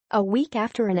A week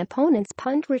after an opponent's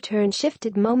punt return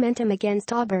shifted momentum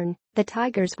against Auburn, the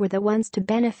Tigers were the ones to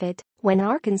benefit when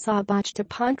Arkansas botched a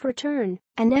punt return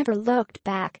and never looked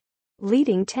back.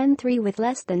 Leading 10-3 with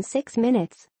less than 6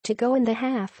 minutes to go in the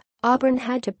half, Auburn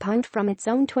had to punt from its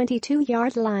own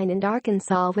 22-yard line and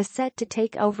Arkansas was set to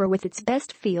take over with its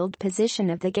best field position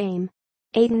of the game.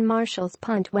 Aidan Marshall's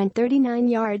punt went 39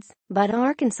 yards, but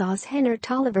Arkansas's Henre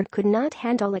Toliver could not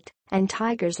handle it, and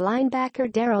Tigers linebacker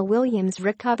Darrell Williams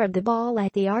recovered the ball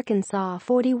at the Arkansas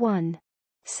 41.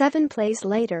 7 plays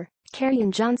later,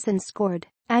 Kerryon Johnson scored,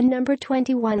 and number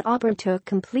 21 Auburn took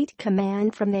complete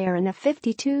command from there in a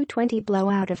 52-20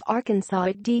 blowout of Arkansas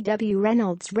at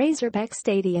Reynolds Razorback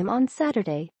Stadium on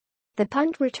Saturday. The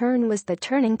punt return was the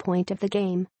turning point of the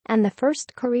game, and the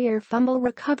first career fumble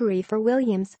recovery for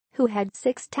Williams, who had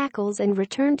 6 tackles and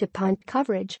returned to punt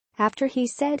coverage after he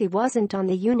said he wasn't on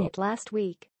the unit last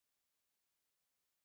week.